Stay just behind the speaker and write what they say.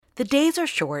The days are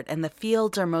short and the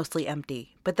fields are mostly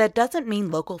empty, but that doesn't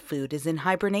mean local food is in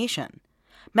hibernation.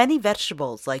 Many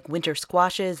vegetables like winter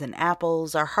squashes and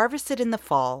apples are harvested in the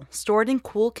fall, stored in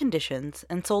cool conditions,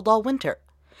 and sold all winter.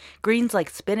 Greens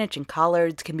like spinach and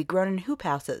collards can be grown in hoop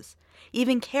houses.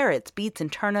 Even carrots, beets,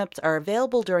 and turnips are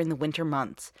available during the winter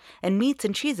months, and meats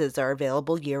and cheeses are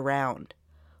available year-round.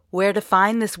 Where to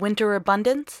find this winter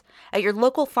abundance? At your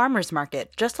local farmer's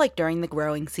market, just like during the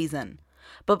growing season.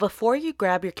 But before you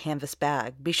grab your canvas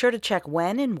bag, be sure to check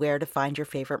when and where to find your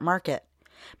favorite market.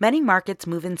 Many markets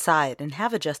move inside and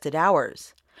have adjusted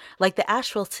hours, like the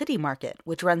Asheville City Market,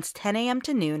 which runs 10 a.m.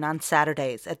 to noon on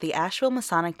Saturdays at the Asheville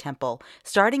Masonic Temple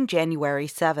starting January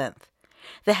 7th.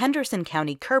 The Henderson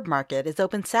County Curb Market is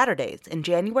open Saturdays in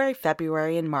January,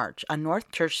 February, and March on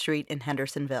North Church Street in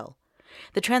Hendersonville.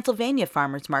 The Transylvania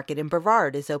Farmers Market in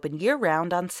Brevard is open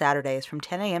year-round on Saturdays from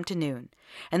 10 a.m. to noon,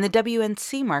 and the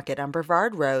WNC Market on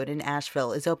Brevard Road in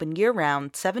Asheville is open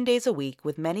year-round 7 days a week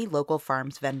with many local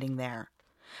farms vending there.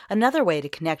 Another way to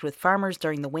connect with farmers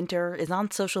during the winter is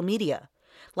on social media.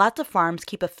 Lots of farms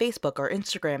keep a Facebook or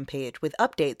Instagram page with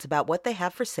updates about what they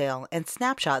have for sale and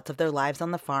snapshots of their lives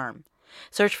on the farm.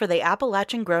 Search for the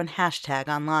Appalachian Grown hashtag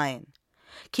online.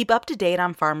 Keep up to date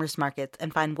on farmers markets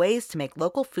and find ways to make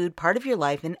local food part of your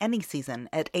life in any season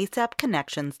at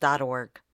asapconnections.org.